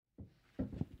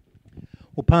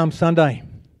Well, Palm Sunday,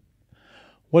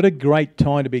 what a great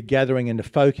time to be gathering and to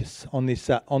focus on this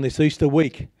Easter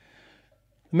week.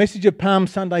 The message of Palm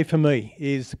Sunday for me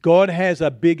is God has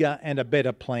a bigger and a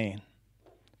better plan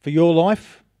for your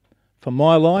life, for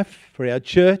my life, for our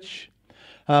church,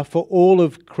 for all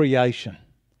of creation.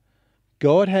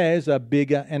 God has a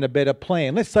bigger and a better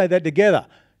plan. Let's say that together.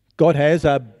 God has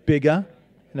a bigger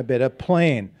and a better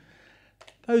plan.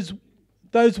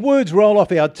 Those words roll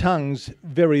off our tongues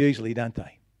very easily, don't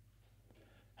they?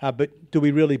 But do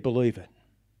we really believe it?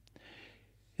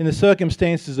 In the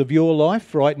circumstances of your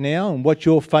life right now and what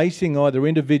you're facing either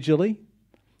individually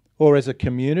or as a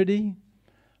community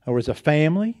or as a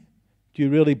family, do you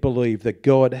really believe that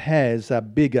God has a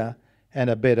bigger and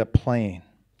a better plan?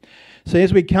 So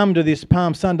as we come to this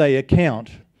Palm Sunday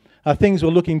account, things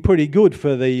were looking pretty good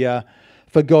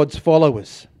for God's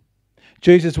followers.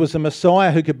 Jesus was the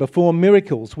Messiah who could perform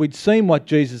miracles. We'd seen what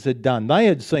Jesus had done. They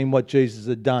had seen what Jesus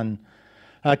had done.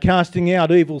 Casting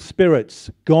out evil spirits,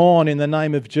 gone in the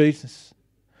name of Jesus.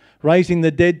 Raising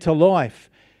the dead to life.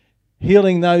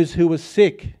 Healing those who were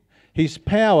sick. His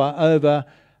power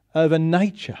over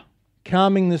nature.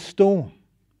 Calming the storm.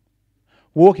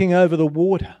 Walking over the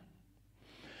water.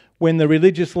 When the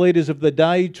religious leaders of the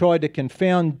day tried to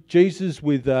confound Jesus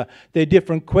with their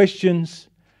different questions,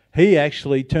 he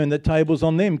actually turned the tables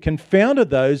on them, confounded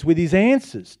those with his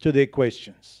answers to their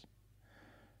questions.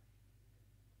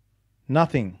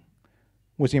 Nothing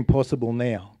was impossible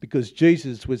now because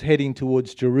Jesus was heading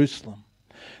towards Jerusalem.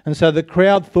 And so the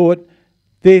crowd thought,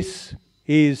 this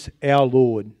is our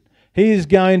Lord. He is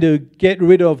going to get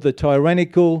rid of the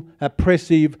tyrannical,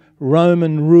 oppressive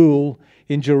Roman rule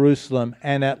in Jerusalem.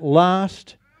 And at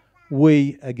last,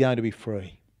 we are going to be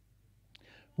free.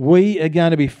 We are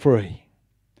going to be free.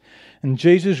 And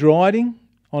Jesus riding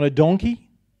on a donkey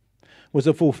was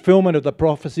a fulfillment of the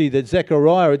prophecy that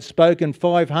Zechariah had spoken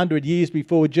 500 years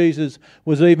before Jesus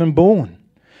was even born.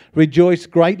 Rejoice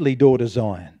greatly, daughter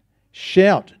Zion.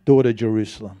 Shout, daughter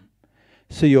Jerusalem.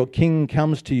 See, your king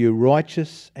comes to you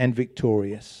righteous and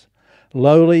victorious,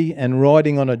 lowly and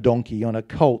riding on a donkey, on a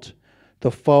colt, the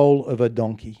foal of a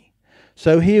donkey.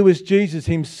 So here was Jesus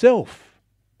himself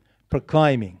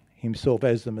proclaiming himself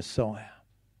as the Messiah.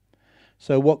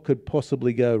 So what could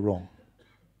possibly go wrong?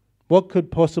 What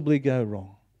could possibly go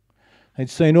wrong?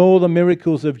 They'd seen all the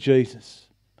miracles of Jesus.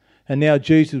 And now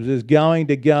Jesus is going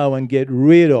to go and get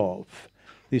rid of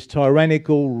this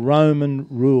tyrannical Roman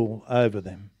rule over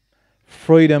them.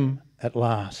 Freedom at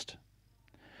last.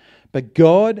 But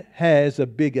God has a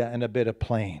bigger and a better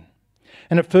plan.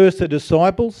 And at first the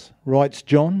disciples, writes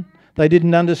John, they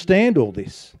didn't understand all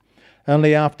this.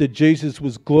 Only after Jesus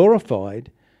was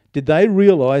glorified did they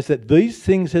realise that these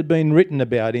things had been written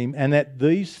about him and that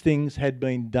these things had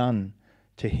been done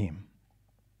to him.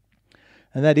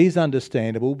 And that is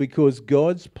understandable because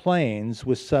God's plans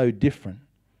were so different.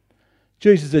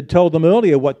 Jesus had told them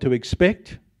earlier what to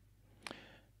expect.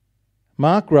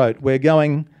 Mark wrote, we're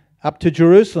going up to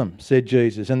Jerusalem, said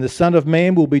Jesus, and the Son of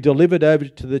Man will be delivered over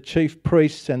to the chief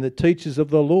priests and the teachers of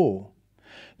the law.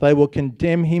 They will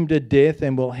condemn him to death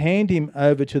and will hand him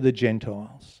over to the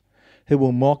Gentiles, who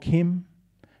will mock him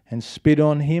and spit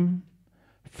on him,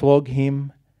 flog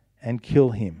him and kill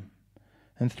him.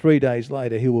 And 3 days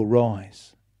later he will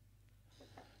rise.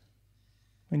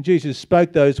 When Jesus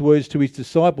spoke those words to his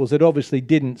disciples, it obviously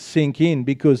didn't sink in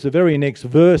because the very next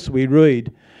verse we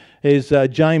read is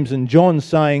James and John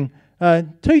saying,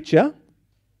 Teacher,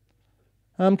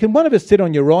 can one of us sit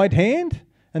on your right hand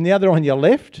and the other on your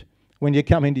left when you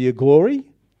come into your glory?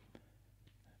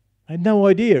 I had no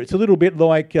idea. It's a little bit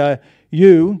like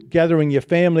you gathering your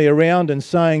family around and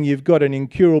saying you've got an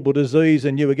incurable disease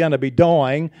and you are going to be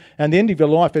dying and the end of your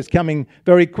life is coming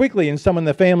very quickly and someone in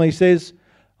the family says,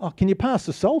 oh, can you pass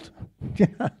the salt?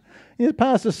 You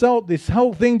pass the salt. This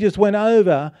whole thing just went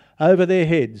over their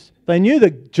heads. They knew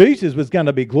that Jesus was going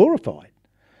to be glorified.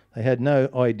 They had no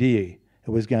idea it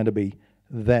was going to be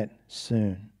that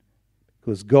soon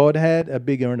because God had a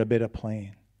bigger and a better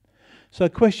plan. So a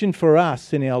question for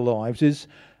us in our lives is,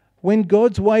 when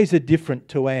God's ways are different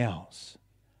to ours,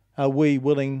 are we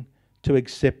willing to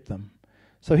accept them?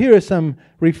 So here are some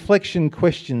reflection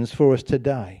questions for us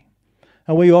today.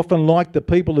 Are we often like the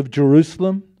people of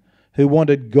Jerusalem who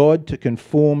wanted God to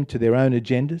conform to their own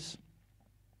agendas?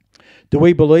 Do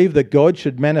we believe that God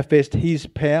should manifest his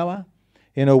power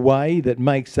in a way that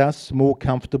makes us more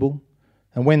comfortable?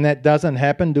 And when that doesn't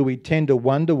happen, do we tend to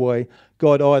wonder why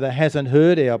God either hasn't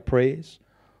heard our prayers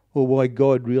or why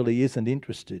God really isn't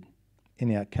interested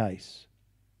in our case?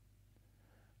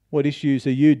 What issues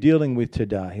are you dealing with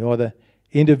today, either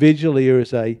individually or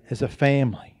as a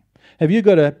family? Have you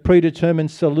got a predetermined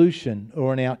solution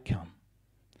or an outcome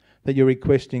that you're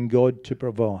requesting God to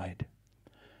provide?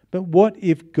 But what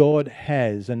if God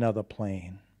has another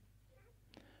plan?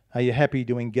 Are you happy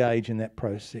to engage in that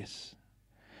process?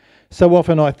 So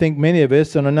often I think many of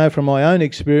us, and I know from my own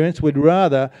experience, would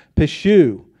rather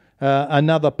pursue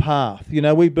another path. You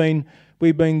know, we've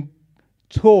been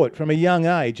taught from a young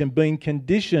age and been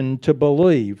conditioned to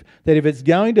believe that if it's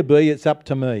going to be, it's up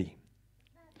to me.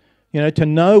 You know, to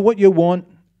know what you want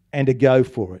and to go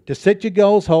for it. To set your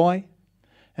goals high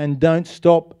and don't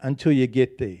stop until you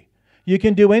get there. You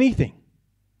can do anything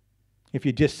if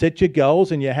you just set your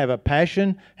goals and you have a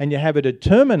passion and you have a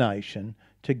determination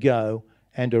to go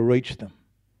and to reach them.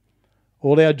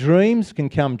 All our dreams can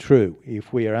come true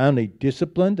if we are only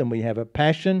disciplined and we have a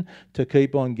passion to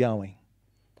keep on going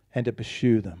and to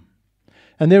pursue them.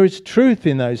 And there is truth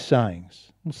in those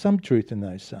sayings, well, some truth in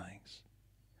those sayings.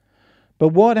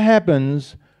 But what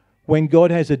happens when God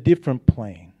has a different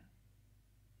plan?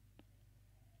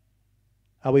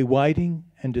 Are we waiting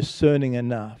and discerning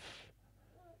enough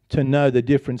to know the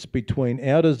difference between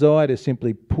our desire to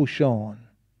simply push on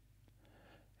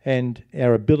and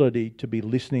our ability to be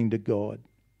listening to God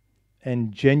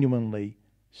and genuinely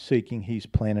seeking His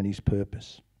plan and His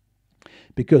purpose?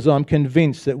 Because I'm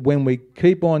convinced that when we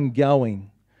keep on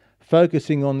going,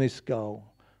 focusing on this goal,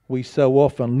 we so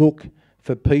often look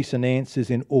for peace and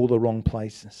answers in all the wrong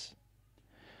places.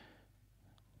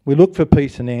 We look for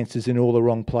peace and answers in all the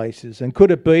wrong places. And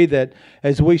could it be that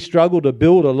as we struggle to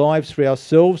build our lives for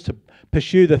ourselves, to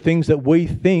pursue the things that we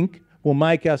think will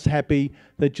make us happy,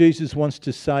 that Jesus wants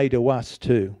to say to us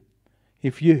too,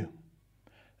 if you,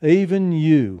 even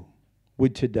you,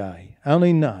 would today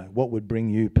only know what would bring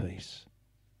you peace.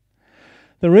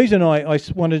 The reason I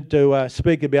wanted to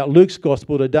speak about Luke's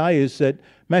Gospel today is that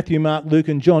Matthew, Mark, Luke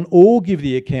and John all give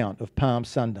the account of Palm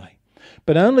Sunday.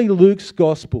 But only Luke's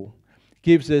Gospel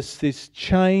gives us this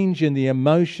change in the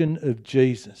emotion of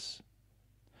Jesus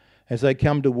as they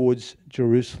come towards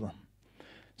Jerusalem.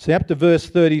 So up to verse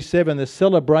 37, the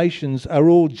celebrations are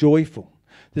all joyful.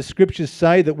 The scriptures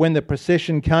say that when the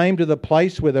procession came to the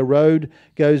place where the road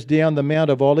goes down the Mount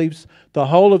of Olives, the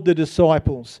whole of the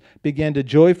disciples began to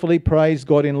joyfully praise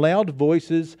God in loud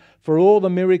voices for all the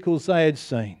miracles they had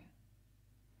seen.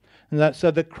 And so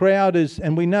the crowd is,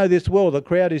 and we know this well, the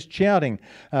crowd is shouting,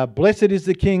 "Blessed is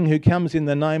the King who comes in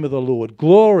the name of the Lord.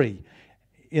 Glory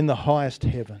in the highest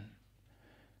heaven."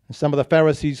 And some of the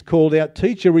Pharisees called out,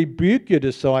 "Teacher, rebuke your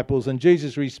disciples." And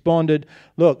Jesus responded,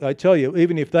 "Look, I tell you,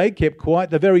 even if they kept quiet,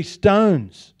 the very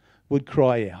stones would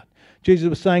cry out." Jesus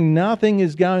was saying nothing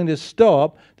is going to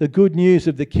stop the good news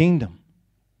of the kingdom.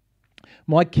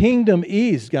 My kingdom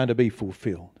is going to be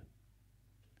fulfilled.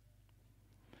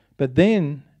 But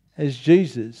then, as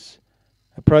Jesus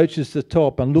approaches the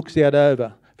top and looks out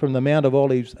over from the Mount of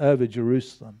Olives over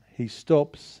Jerusalem, he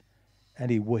stops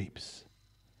and he weeps.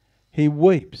 He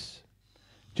weeps.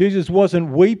 Jesus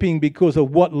wasn't weeping because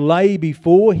of what lay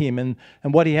before him and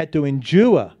what he had to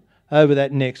endure over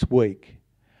that next week.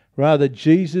 Rather,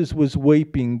 Jesus was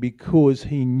weeping because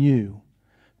he knew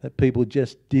that people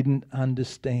just didn't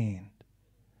understand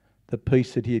the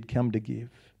peace that he had come to give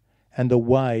and the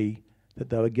way that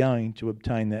they were going to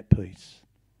obtain that peace.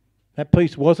 That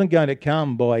peace wasn't going to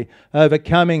come by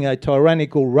overcoming a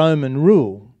tyrannical Roman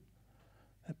rule.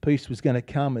 That peace was going to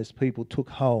come as people took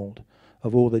hold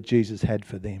of all that Jesus had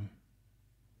for them.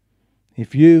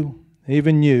 If you,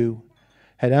 even you,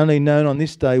 had only known on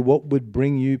this day what would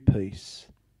bring you peace,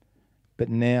 but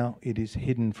now it is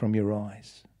hidden from your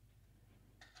eyes.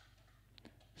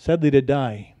 Sadly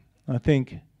today, I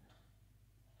think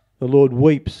the Lord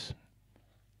weeps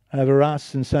over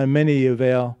us and so many of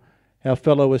our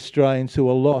fellow Australians who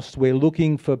are lost. We're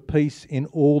looking for peace in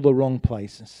all the wrong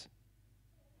places.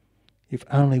 If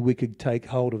only we could take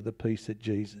hold of the peace that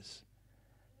Jesus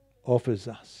offers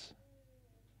us.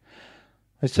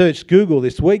 I searched Google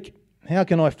this week. How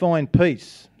can I find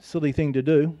peace? Silly thing to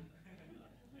do.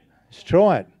 Let's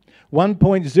try it.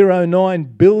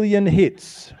 1.09 billion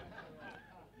hits.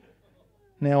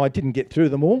 Now, I didn't get through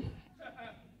them all.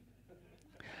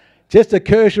 Just a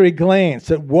cursory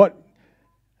glance at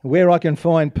where I can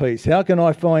find peace. How can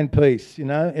I find peace? You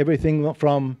know, everything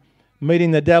from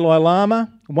meeting the Dalai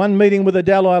Lama. One meeting with the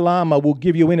Dalai Lama will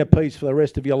give you inner peace for the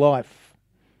rest of your life.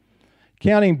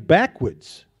 Counting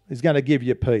backwards is going to give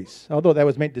you peace. I thought that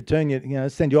was meant to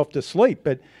send you off to sleep,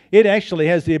 but it actually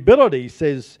has the ability,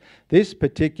 says this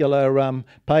particular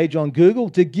page on Google,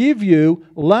 to give you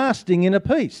lasting inner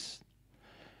peace.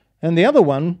 And the other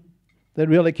one that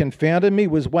really confounded me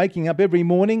was waking up every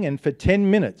morning and for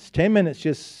 10 minutes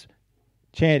just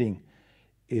chanting,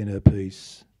 "Inner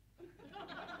peace,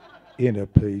 Inner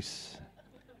peace.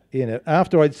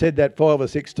 After I'd said that 5 or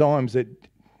 6 times, it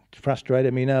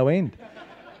frustrated me no end.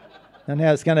 And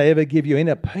how it's going to ever give you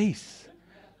inner peace.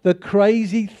 The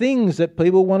crazy things that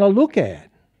people want to look at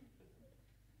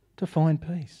to find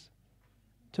peace.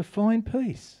 To find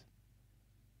peace.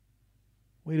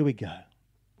 Where do we go?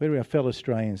 Where are our fellow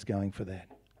Australians going for that?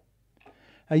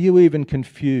 Are you even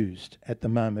confused at the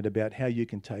moment about how you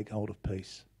can take hold of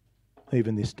peace,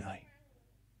 even this day?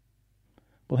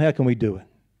 Well, how can we do it?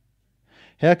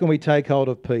 How can we take hold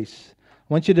of peace?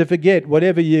 I want you to forget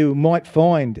whatever you might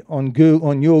find on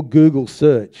your Google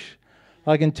search.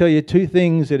 I can tell you 2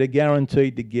 things that are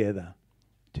guaranteed together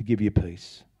to give you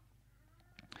peace.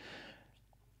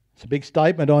 It's a big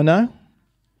statement, I know.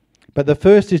 But the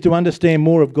first is to understand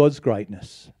more of God's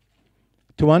greatness.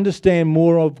 To understand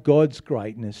more of God's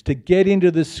greatness. To get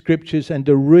into the Scriptures and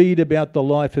to read about the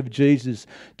life of Jesus.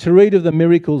 To read of the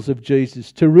miracles of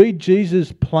Jesus. To read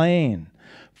Jesus' plan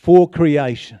for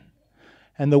creation.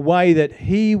 And the way that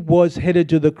he was headed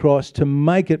to the cross to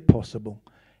make it possible.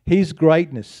 His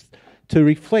greatness. To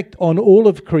reflect on all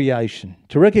of creation.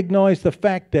 To recognise the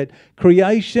fact that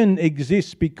creation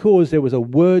exists because there was a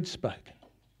word spoken.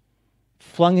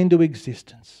 Flung into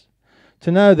existence.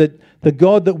 To know that the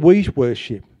God that we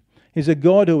worship is a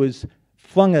God who has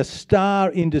flung a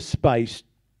star into space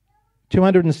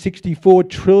 264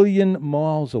 trillion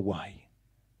miles away.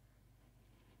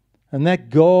 And that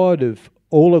God of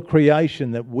all of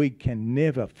creation that we can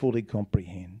never fully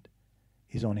comprehend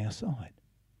is on our side.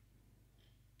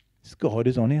 This God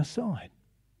is on our side.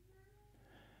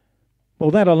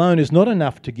 Well, that alone is not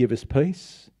enough to give us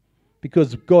peace.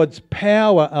 Because God's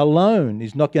power alone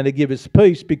is not going to give us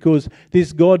peace, because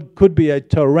this God could be a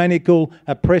tyrannical,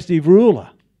 oppressive ruler.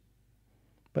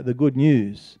 But the good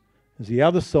news is the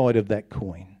other side of that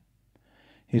coin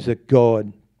is that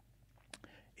God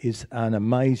is an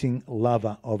amazing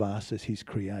lover of us as his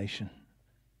creation.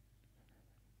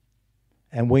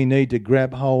 And we need to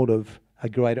grab hold of a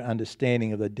greater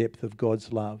understanding of the depth of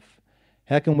God's love.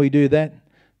 How can we do that?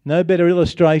 No better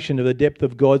illustration of the depth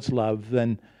of God's love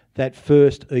than that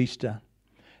first Easter,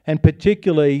 and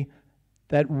particularly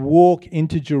that walk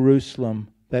into Jerusalem,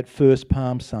 that first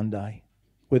Palm Sunday,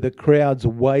 where the crowds are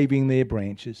waving their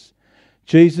branches.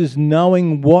 Jesus,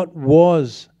 knowing what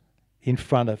was in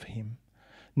front of him,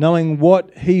 knowing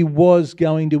what he was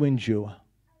going to endure,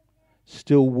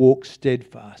 still walked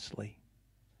steadfastly,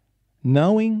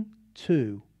 knowing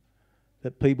too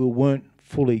that people weren't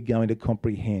fully going to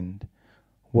comprehend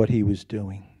what he was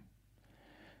doing.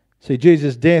 See,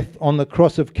 Jesus' death on the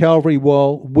cross of Calvary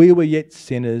while we were yet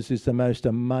sinners is the most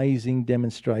amazing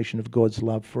demonstration of God's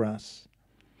love for us.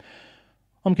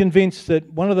 I'm convinced that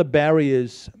one of the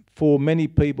barriers for many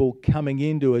people coming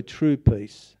into a true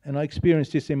peace, and I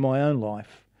experienced this in my own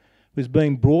life, was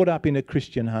being brought up in a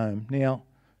Christian home. Now,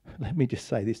 let me just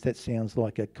say this, that sounds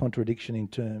like a contradiction in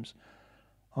terms.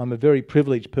 I'm a very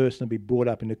privileged person to be brought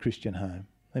up in a Christian home.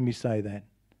 Let me say that.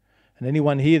 And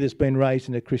anyone here that's been raised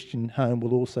in a Christian home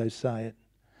will also say it.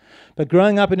 But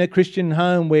growing up in a Christian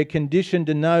home, we're conditioned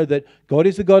to know that God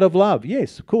is a God of love.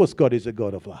 Yes, of course God is a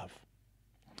God of love.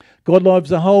 God loves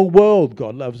the whole world.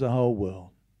 God loves the whole world.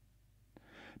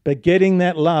 But getting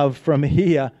that love from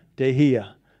here to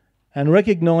here and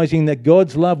recognising that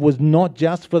God's love was not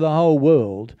just for the whole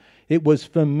world, it was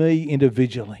for me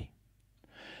individually.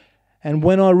 And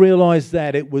when I realised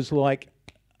that, it was like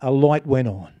a light went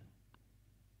on.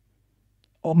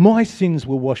 My sins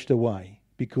were washed away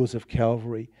because of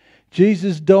Calvary.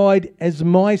 Jesus died as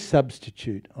my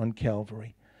substitute on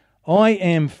Calvary. I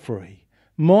am free.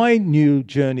 My new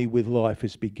journey with life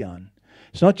has begun.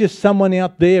 It's not just someone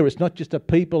out there. It's not just a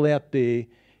people out there.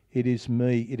 It is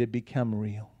me. It had become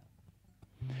real.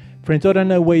 Friends, I don't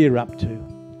know where you're up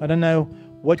to. I don't know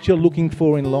what you're looking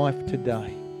for in life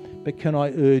today. But can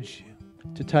I urge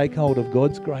you to take hold of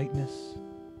God's greatness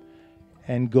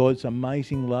and God's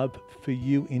amazing love for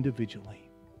you individually.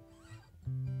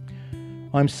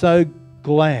 I'm so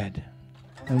glad,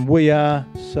 and we are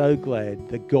so glad,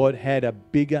 that God had a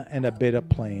bigger and a better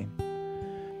plan.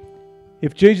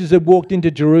 If Jesus had walked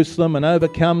into Jerusalem and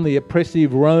overcome the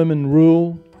oppressive Roman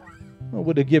rule, it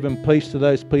would have given peace to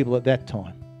those people at that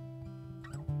time.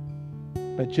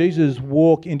 But Jesus'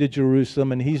 walk into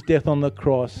Jerusalem and his death on the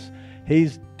cross,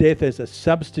 his death as a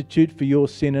substitute for your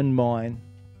sin and mine,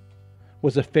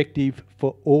 was effective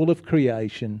for all of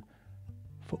creation,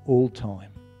 for all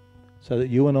time, so that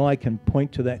you and I can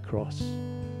point to that cross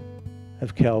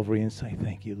of Calvary and say,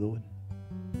 thank you, Lord.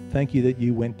 Thank you that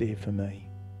you went there for me.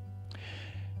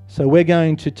 So we're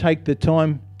going to take the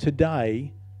time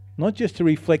today, not just to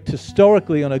reflect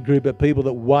historically on a group of people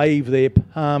that wave their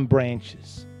palm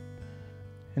branches,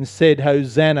 and said,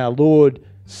 Hosanna, Lord,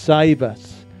 save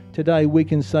us. Today we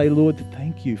can say, Lord,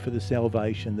 thank you for the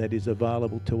salvation that is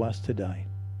available to us today.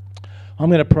 I'm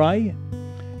going to pray,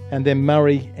 and then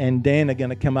Murray and Dan are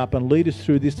going to come up and lead us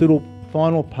through this little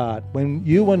final part when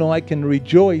you and I can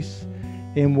rejoice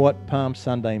in what Palm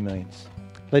Sunday means.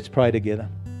 Let's pray together.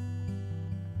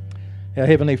 Our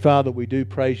Heavenly Father, we do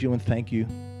praise you and thank you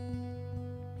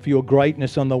for your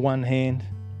greatness on the one hand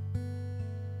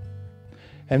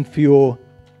and for your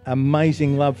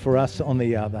amazing love for us on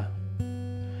the other.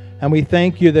 And we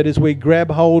thank you that as we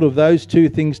grab hold of those two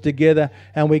things together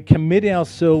and we commit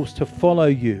ourselves to follow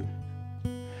you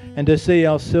and to see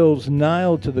ourselves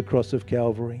nailed to the cross of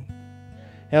Calvary,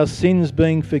 our sins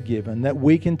being forgiven, that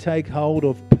we can take hold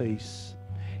of peace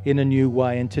in a new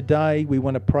way. And today we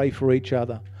want to pray for each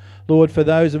other. Lord, for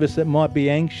those of us that might be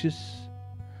anxious,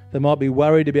 that might be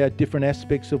worried about different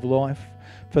aspects of life,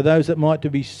 for those that might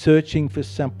be searching for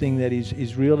something that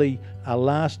is really a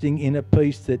lasting inner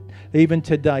peace, that even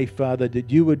today, Father, that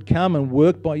you would come and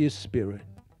work by your Spirit.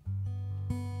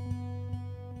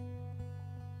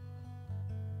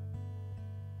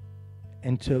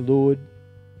 And to, Lord,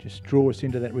 just draw us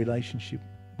into that relationship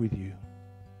with you,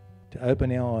 to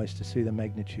open our eyes to see the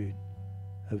magnitude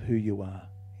of who you are.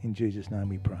 In Jesus' name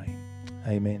we pray.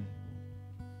 Amen.